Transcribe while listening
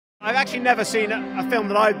I've actually never seen a film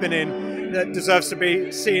that I've been in that deserves to be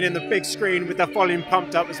seen in the big screen with the volume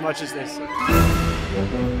pumped up as much as this.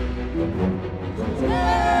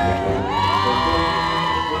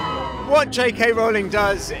 What J.K. Rowling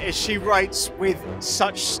does is she writes with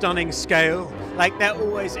such stunning scale. Like, they're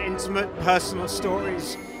always intimate, personal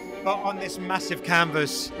stories, but on this massive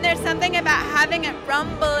canvas. There's something about having it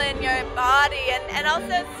rumble in your body and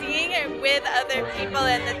also seeing it with other people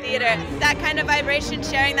in the theater. That kind of vibration,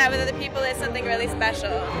 sharing that with other people is something really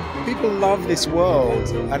special. People love this world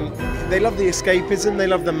and they love the escapism, they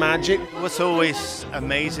love the magic. What always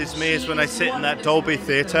amazes me is when I sit in that Dolby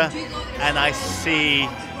theatre and I see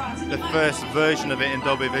the first version of it in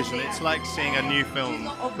Dolby Vision. It's like seeing a new film,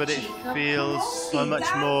 but it feels so much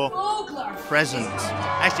more present.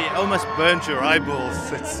 Actually, it almost burns your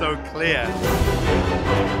eyeballs. It's so clear.